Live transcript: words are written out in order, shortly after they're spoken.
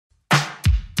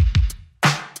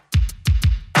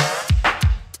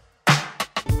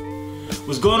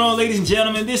What's going on, ladies and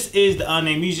gentlemen? This is the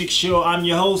Unnamed Music Show. I'm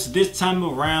your host, this time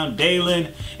around,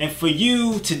 Dalen. And for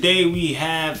you, today we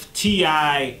have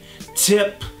T.I.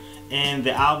 Tip. And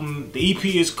the album, the EP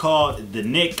is called The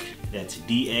Nick. That's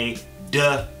D-A,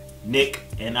 The Nick,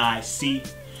 N-I-C.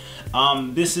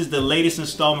 This is the latest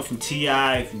installment from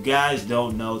T.I. If you guys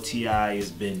don't know, T.I. has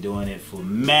been doing it for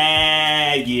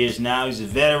mad years now. He's a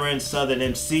veteran Southern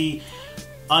MC,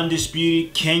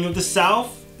 undisputed king of the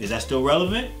South. Is that still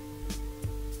relevant?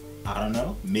 I don't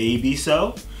know, maybe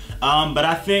so. But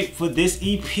I think for this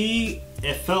EP,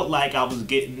 it felt like I was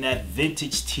getting that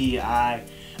vintage T.I.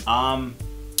 I'm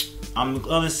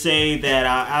gonna say that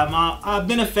I've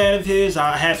been a fan of his.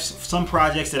 I have some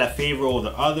projects that I favor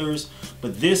over others,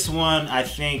 but this one I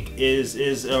think is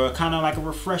kind of like a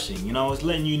refreshing. You know, it's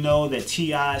letting you know that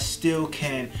T.I. still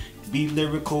can be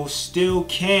lyrical, still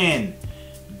can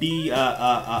be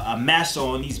a master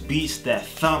on these beats that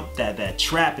thump, that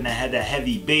trap, and that had that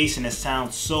heavy bass, and it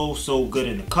sounds so good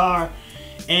in the car.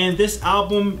 And this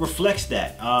album reflects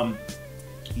that.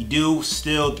 You do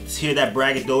still hear that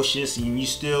braggadocious, and you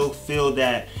still feel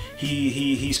that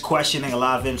he's questioning a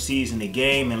lot of MCs in the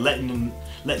game and letting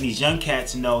these young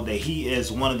cats know that he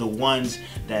is one of the ones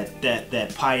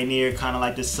that pioneered kind of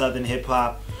like the Southern hip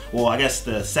hop, well, I guess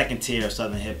the second tier of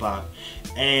Southern hip hop.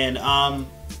 And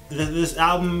this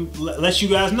album lets you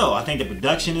guys know. I think the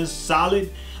production is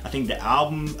solid. I think the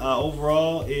album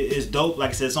overall is dope.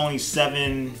 Like I said, it's only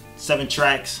seven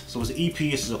tracks, so it's an EP.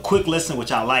 This is a quick listen,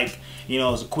 which I like. You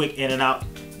know, it's a quick in and out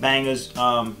bangers.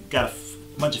 Got a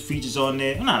bunch of features on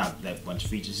there. Well, not that bunch of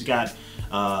features. You got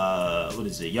what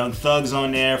is it? Young Thugs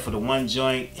on there for the one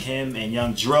joint. Him and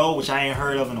Young Dro, which I ain't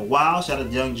heard of in a while. Shout out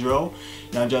to Young Dro.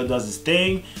 Young Dro does his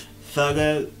thing.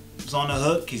 Thugger is on the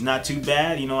hook. He's not too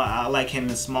bad. You know, I like him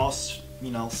in small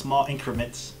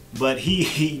increments. But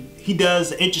he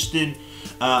does an interesting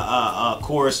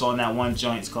chorus on that one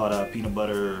joint. It's called peanut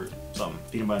butter something,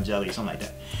 peanut butter and jelly or something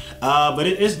like that. But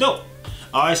it's dope.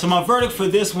 All right, so my verdict for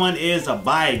this one is a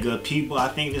buy it, good people. I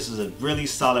think this is a really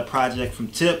solid project from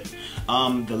Tip.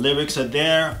 The lyrics are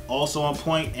there, also on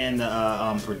point, and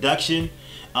the production.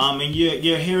 And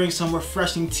you're hearing some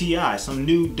refreshing T.I., some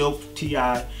new dope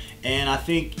T.I. And I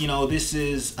think, you know, this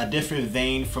is a different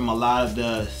vein from a lot of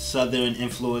the Southern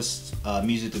influenced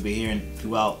music that we're hearing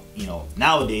throughout, you know,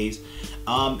 nowadays.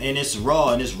 And it's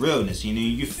raw and it's realness. You know,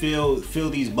 you feel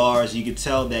these bars. You can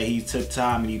tell that he took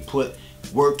time and he put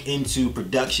work into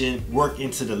production, work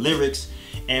into the lyrics,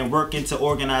 and work into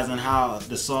organizing how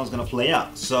the song's gonna play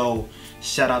out. So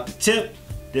shout out to Tip.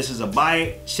 This is a buy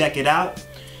it. Check it out.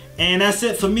 And that's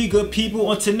it for me, good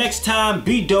people. Until next time,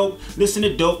 be dope, listen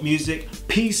to dope music.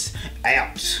 Peace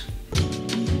out.